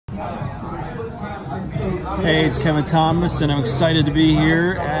Hey, it's Kevin Thomas, and I'm excited to be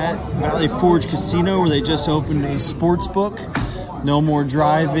here at Valley Forge Casino, where they just opened a sports book. No more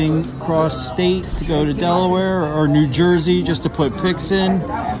driving across state to go to Delaware or New Jersey just to put picks in.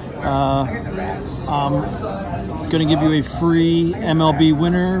 I'm going to give you a free MLB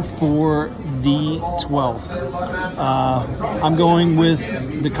winner for the 12th. I'm going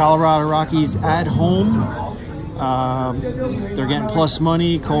with the Colorado Rockies at home. They're getting plus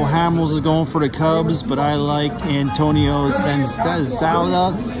money. Cole Hamels is going for the Cubs, but I like Antonio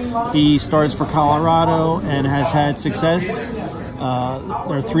Senzala. He starts for Colorado and has had success.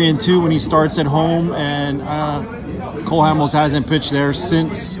 They're 3-2 when he starts at home, and Cole Hamels hasn't pitched there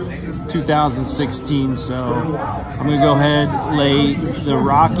since 2016. So I'm going to go ahead, lay the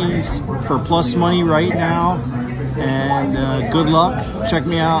Rockies for plus money right now. And good luck. Check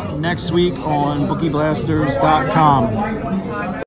me out next week on bookieblasters.com.